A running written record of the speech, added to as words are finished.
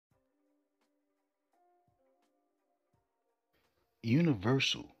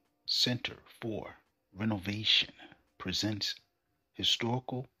Universal Center for Renovation presents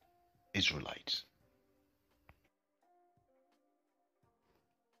Historical Israelites.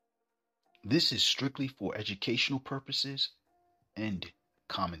 This is strictly for educational purposes and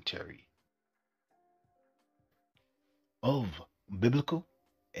commentary of biblical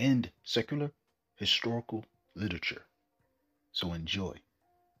and secular historical literature. So enjoy.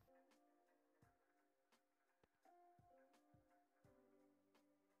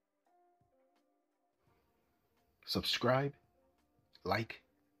 Subscribe, like,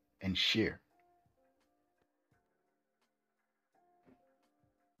 and share.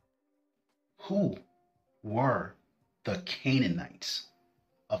 Who were the Canaanites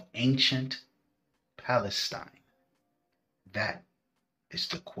of ancient Palestine? That is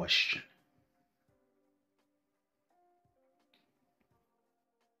the question.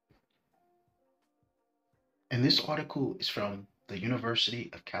 And this article is from the University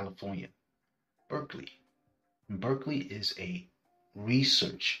of California, Berkeley. And Berkeley is a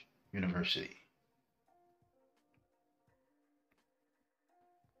research university.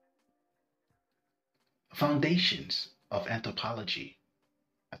 Foundations of Anthropology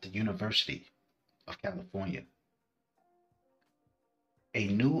at the University of California. A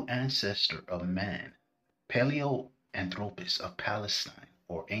new ancestor of man, Paleoanthropus of Palestine,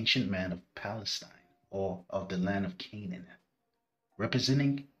 or ancient man of Palestine, or of the land of Canaan,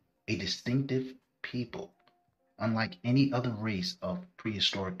 representing a distinctive people, unlike any other race of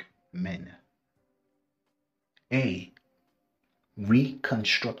prehistoric men. A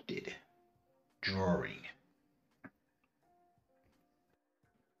reconstructed drawing.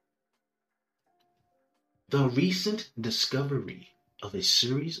 The recent discovery of a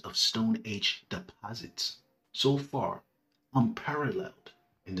series of Stone Age deposits, so far unparalleled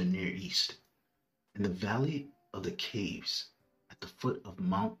in the Near East, in the valley of the caves at the foot of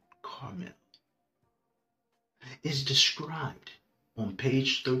Mount Carmel, is described on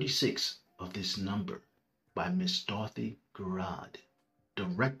page 36 of this number by Miss Dorothy Garrard,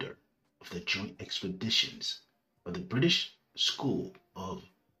 director of the Joint Expeditions of the British School of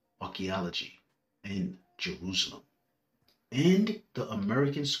Archaeology in Jerusalem and the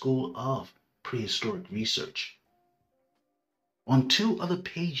American School of Prehistoric Research. On two other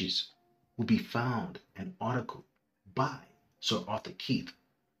pages will be found an article by Sir Arthur Keith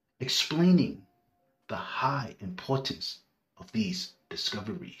explaining the high importance of these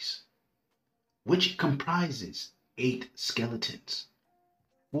discoveries, which comprises 8 skeletons,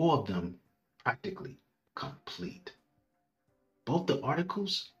 4 of them practically complete. Both the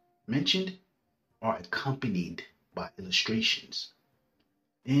articles mentioned are accompanied by illustrations,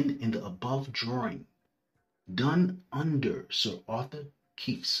 and in the above drawing, done under Sir Arthur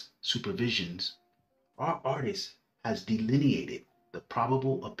Keith's supervisions, our artist has delineated the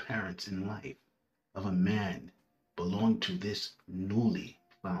probable appearance in life of a man belonging to this newly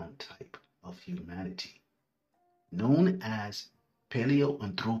found type of humanity, known as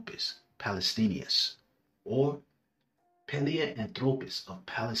Paleoanthropus palestinius, or Paleoanthropus of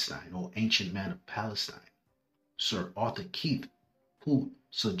Palestine, or ancient man of Palestine. Sir Arthur Keith, who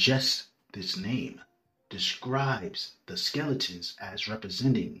suggests this name, describes the skeletons as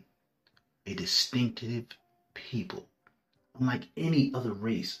representing a distinctive people, unlike any other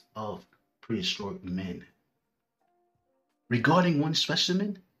race of prehistoric men. Regarding one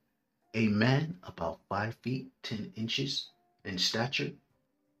specimen, a man about 5 feet 10 inches in stature,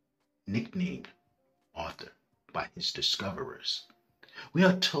 nicknamed Arthur by his discoverers, we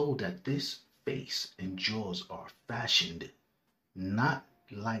are told that this face and jaws are fashioned not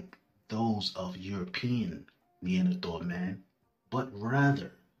like those of European Neanderthal man, but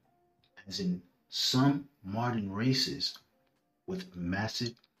rather, as in some modern races, with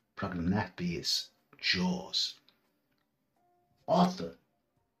massive prognathous jaws. Arthur,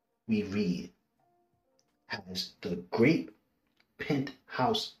 we read, has the great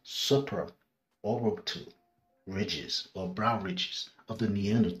penthouse supra-orbital ridges or brow ridges of the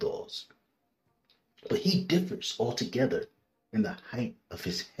Neanderthals, but he differs altogether in the height of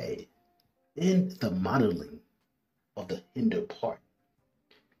his head and the modeling of the hinder part.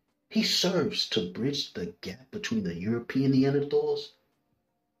 He serves to bridge the gap between the European Neanderthals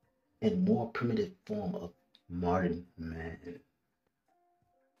and more primitive form of modern man.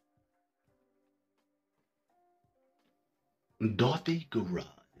 Dorothy Garrard,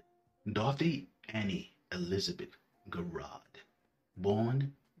 Dorothy Annie Elizabeth Garrard,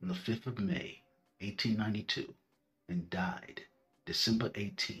 born on the 5th of May, 1892, and died December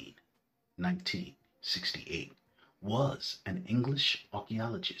 18, 1968, was an English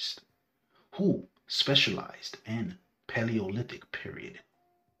archaeologist who specialized in Paleolithic period.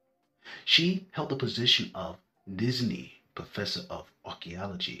 She held the position of Disney Professor of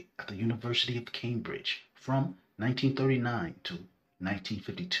Archaeology at the University of Cambridge from 1939 to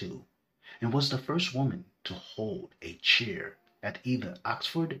 1952 and was the first woman to hold a chair at either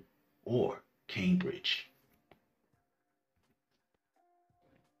Oxford or Cambridge.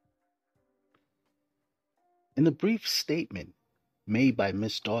 In the brief statement made by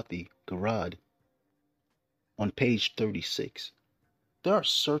Miss Dorothy Garrard on page 36, there are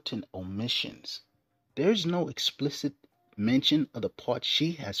certain omissions. There is no explicit mention of the part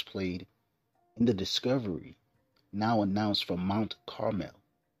she has played in the discovery now announced from Mount Carmel,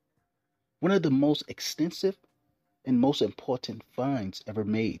 one of the most extensive and most important finds ever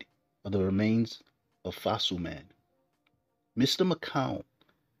made of the remains of fossil man. Mr. McCown,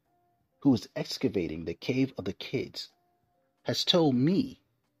 who is excavating the Cave of the Kids, has told me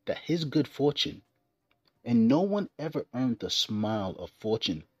that his good fortune, and no one ever earned the smile of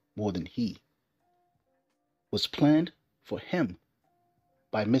fortune more than he, was planned for him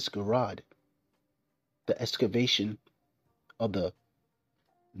by Miss Garrard. The excavation of the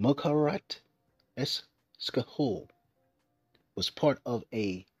Mugharat Eskahol was part of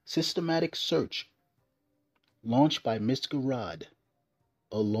a systematic search launched by Miss Garrard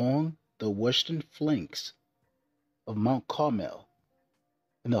along the western flanks of Mount Carmel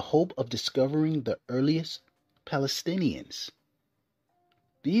in the hope of discovering the earliest Palestinians.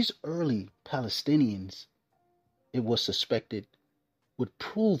 These early Palestinians, it was suspected, would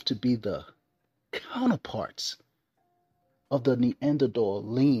prove to be the counterparts of the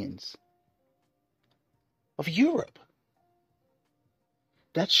Neanderthalians of Europe.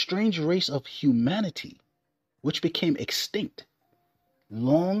 That strange race of humanity which became extinct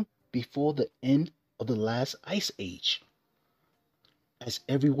long before the end of the last ice age. As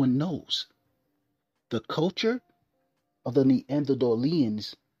everyone knows, the culture of the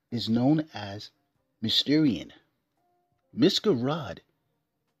Neanderthalians is known as Mysterian. Miss Garrard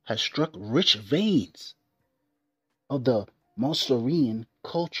has struck rich veins of the Mousterian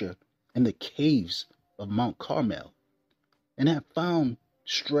culture in the caves of Mount Carmel and have found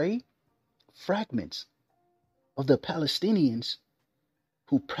stray fragments of the Palestinians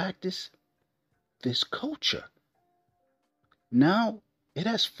who practice this culture. Now it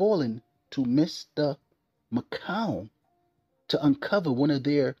has fallen to Mr. McCown to uncover one of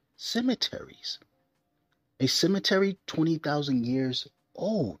their cemeteries, a cemetery 20,000 years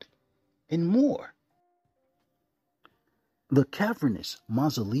old and more. The cavernous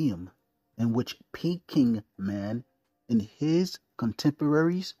mausoleum in which Peking man and his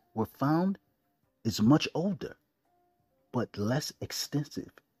contemporaries were found is much older, but less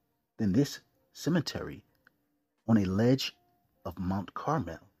extensive than this cemetery on a ledge of Mount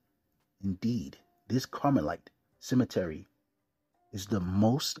Carmel. Indeed, this Carmelite cemetery is the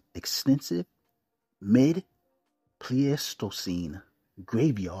most extensive mid-Pleistocene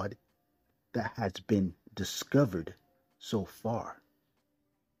graveyard that has been discovered so far.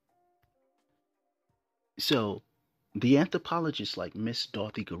 So, the anthropologists like Miss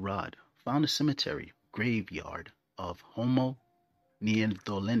Dorothy Garrard found a cemetery graveyard of Homo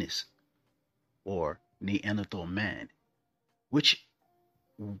neanderthalensis, or Neanderthal man, which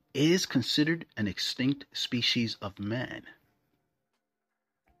is considered an extinct species of man.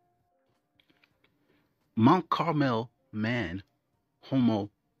 Mount Carmel man, Homo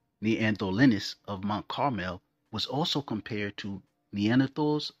neanderthalensis of Mount Carmel, was also compared to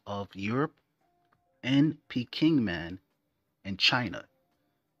Neanderthals of Europe and Peking man in China,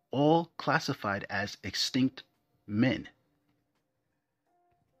 all classified as extinct men.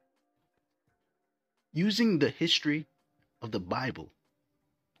 Using the history of the Bible,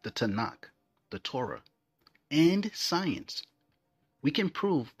 the Tanakh, the Torah, and science, we can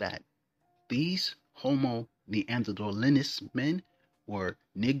prove that these Homo neanderthalensis men were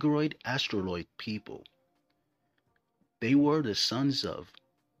Negroid Australoid people. They were the sons of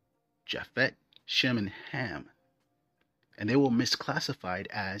Japhet, Shem, and Ham, and they were misclassified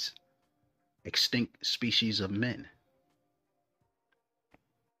as extinct species of men.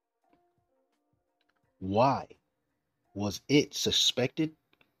 Why was it suspected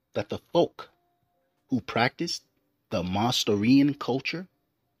that the folk who practiced the Mousterian culture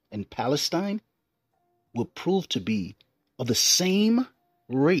in Palestine would prove to be of the same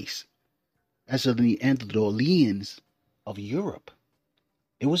race as the Neanderthalians of Europe?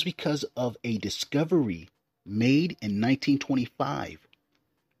 It was because of a discovery made in 1925.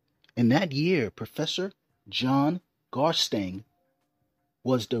 In that year, Professor John Garstang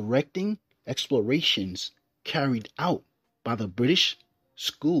was directing explorations carried out by the British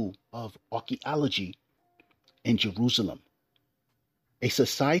School of Archaeology in Jerusalem, a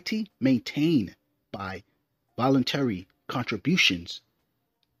society maintained by voluntary contributions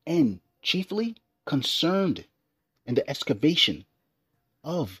and chiefly concerned in the excavation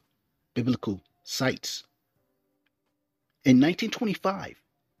of biblical sites. In 1925,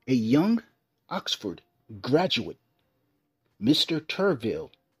 a young Oxford graduate, Mr.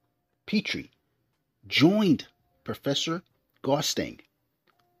 Turville Petrie, joined Professor Garstang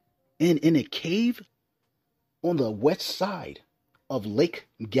and in a cave on the west side of Lake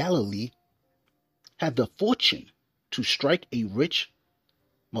Galilee had the fortune to strike a rich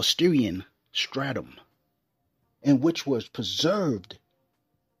Mousterian stratum, in which was preserved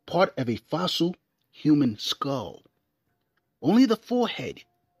part of a fossil human skull. Only the forehead,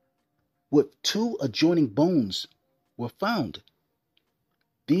 with two adjoining bones, were found.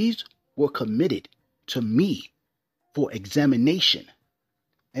 These were committed to me for examination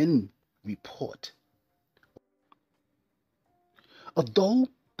and report. Although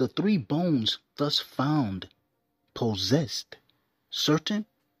the three bones thus found possessed certain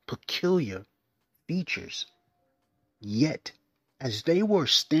peculiar features, yet as they were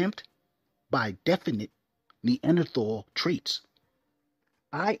stamped by definite Neanderthal traits,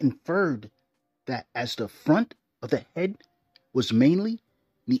 I inferred that as the front of the head was mainly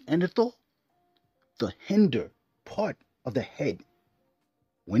Neanderthal, the hinder part of the head,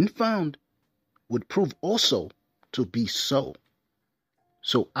 when found, would prove also to be so.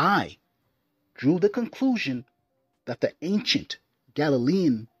 So I drew the conclusion that the ancient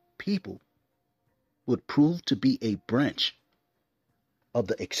Galilean people would prove to be a branch of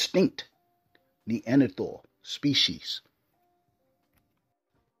the extinct Neanderthal species.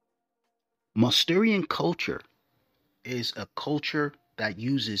 Mousterian culture is a culture that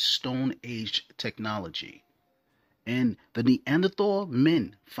uses Stone Age technology, and the Neanderthal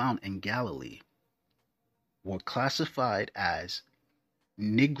men found in Galilee were classified as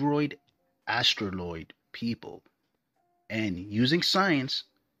Negroid Australoid people. And using science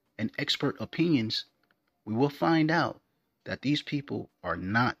and expert opinions, we will find out that these people are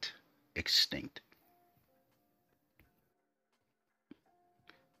not extinct.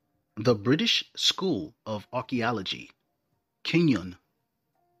 The British School of Archaeology, Kenyon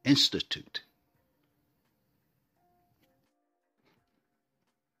Institute.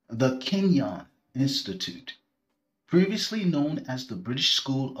 The Kenyon Institute, previously known as the British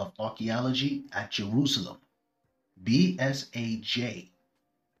School of Archaeology at Jerusalem, BSAJ,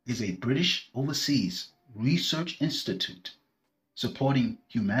 is a British overseas research institute supporting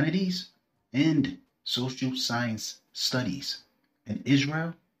humanities and social science studies in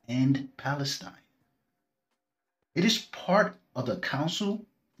Israel and Palestine. It is part of the Council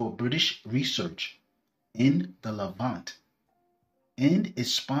for British Research in the Levant and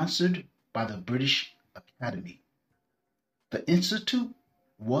is sponsored by the British Academy. The institute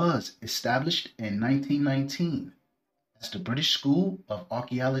was established in 1919 as the British School of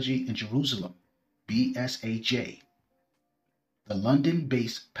Archaeology in Jerusalem, BSAJ. The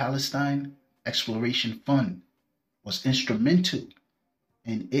London-based Palestine Exploration Fund was instrumental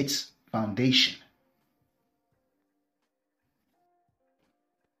in its foundation.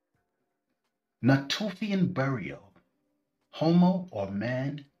 Natufian burial, Homo or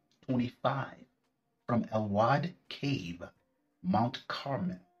Man 25, from El Wad Cave, Mount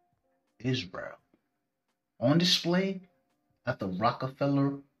Carmel, Israel, on display at the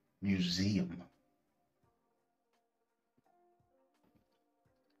Rockefeller Museum.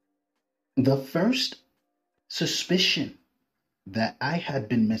 The first suspicion that I had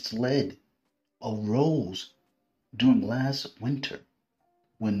been misled arose during last winter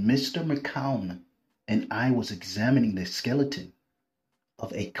when Mr. McCown and I was examining the skeleton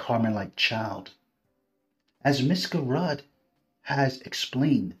of a Carmelite child. As Miss Garrod has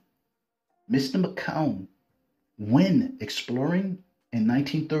explained, Mr. McCown, when exploring in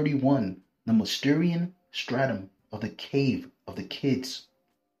 1931 the Mousterian stratum of the Cave of the Kids,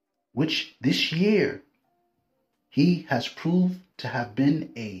 which this year he has proved to have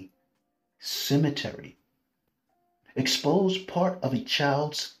been a cemetery, exposed part of a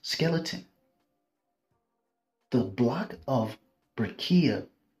child's skeleton. The block of breccia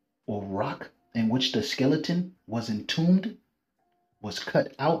or rock in which the skeleton was entombed was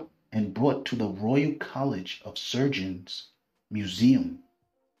cut out and brought to the Royal College of Surgeons Museum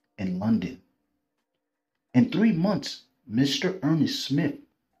in London. In 3 months, Mr. Ernest Smith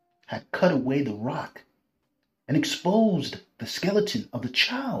had cut away the rock and exposed the skeleton of the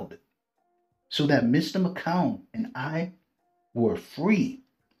child so that Mr. McCown and I were free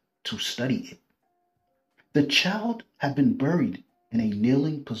to study it. The child had been buried in a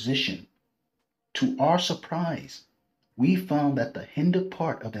kneeling position To our surprise, we found that the hinder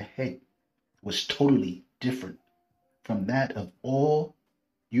part of the head was totally different from that of all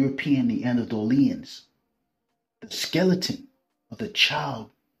European Neanderthalians. The skeleton of the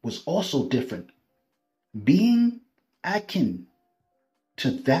child was also different, being akin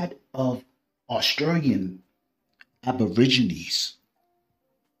to that of Australian Aborigines.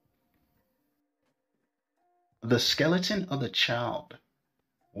 The skeleton of the child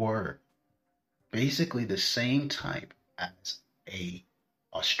were basically the same type as a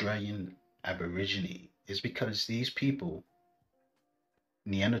Australian Aborigine. Is because these people,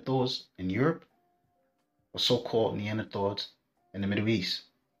 Neanderthals in Europe, or so-called Neanderthals in the Middle East,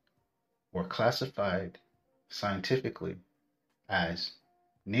 were classified scientifically as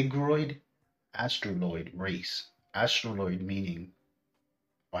Negroid Australoid race. Australoid meaning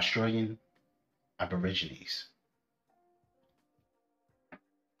Australian Aborigines.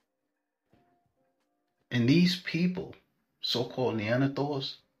 And these people, so-called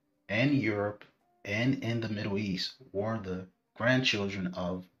Neanderthals in Europe and in the Middle East, were the grandchildren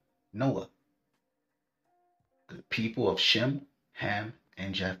of Noah, the people of Shem, Ham,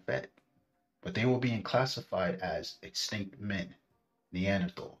 and Japheth. But they were being classified as extinct men,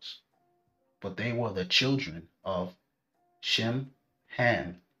 Neanderthals. But they were the children of Shem,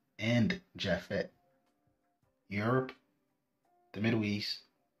 Ham, and Japheth, Europe, the Middle East,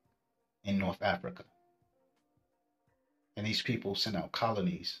 and North Africa. And these people sent out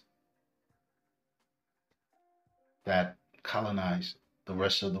colonies that colonized the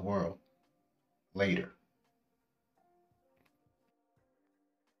rest of the world later.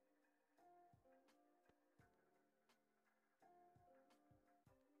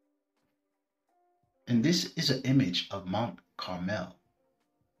 And this is an image of Mount Carmel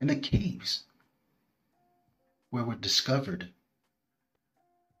in the caves where were discovered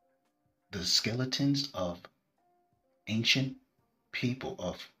the skeletons of ancient people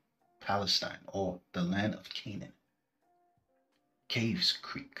of Palestine or the land of Canaan. Caves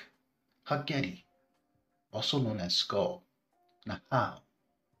Creek, Hageti, also known as Skull, Nahal,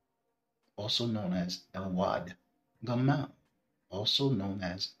 also known as El Wad, Gamal, also known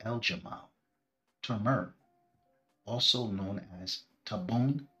as El Jamal, Tamur, also known as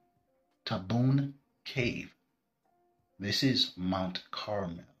Tabun, Tabun Cave. This is Mount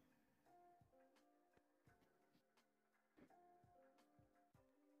Carmel.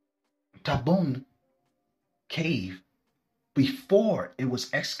 Tabun Cave, before it was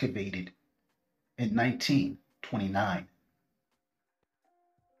excavated in 1929.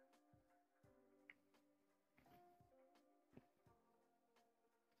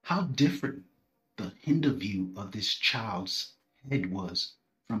 How different the hinder view of this child's head was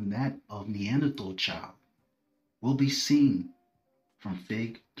from that of Neanderthal child will be seen from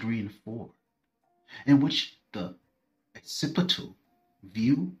Fig 3 and 4, in which the occipital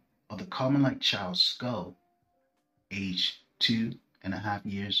view of the Carmelite child's skull, aged 2.5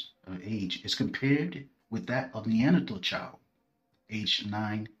 years of age, is compared with that of Neanderthal child, aged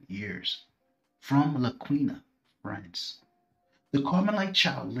 9 years, from Laquina, France. The Carmelite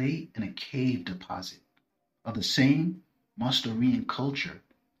child lay in a cave deposit of the same Mousterian culture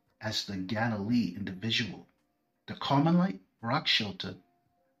as the Galilee individual. The Carmelite rock shelter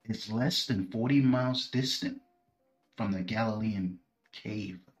is less than 40 miles distant from the Galilean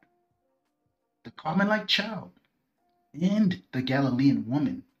cave. The Carmelite child and the Galilean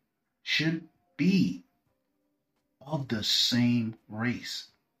woman should be of the same race.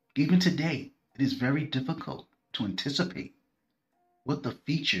 Even today, it is very difficult to anticipate what the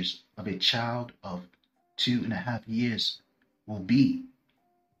features of a child of 2.5 years will be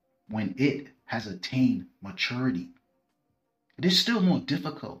when it has attained maturity. It is still more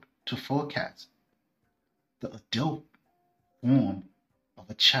difficult to forecast the adult form of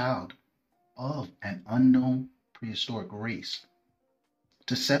a child of an unknown prehistoric race.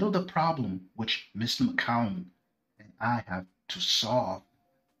 To settle the problem which Mr. McCown and I have to solve,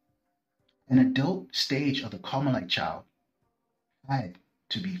 an adult stage of the Carmelite child had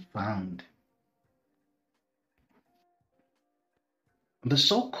to be found. The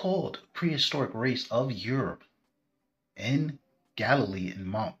so-called prehistoric race of Europe and Galilee and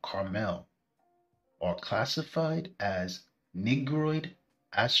Mount Carmel are classified as Negroid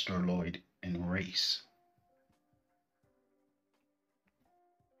Australoid in race.